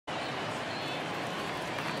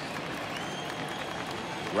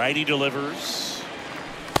Righty delivers.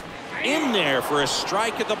 In there for a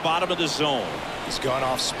strike at the bottom of the zone. He's gone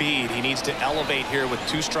off speed. He needs to elevate here with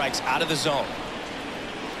 2 strikes out of the zone.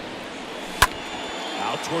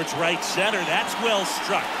 Out towards right center. That's well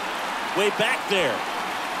struck. Way back there.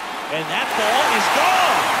 And that ball is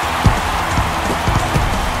gone.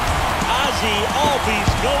 Ozzie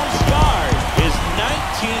Albies goes yard. His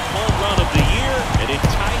 19th home run of the year, and it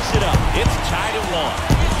ties it up. It's tied at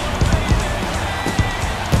 1.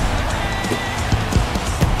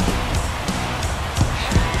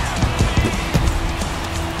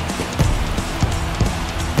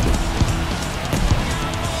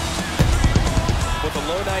 With a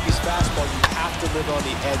low 90s fastball, you have to live on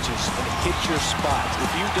the edges and hit your spots.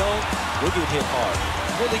 If you don't, you'll get hit hard.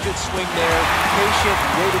 Really good swing there. Patient,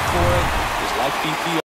 waited for it. Just like BP.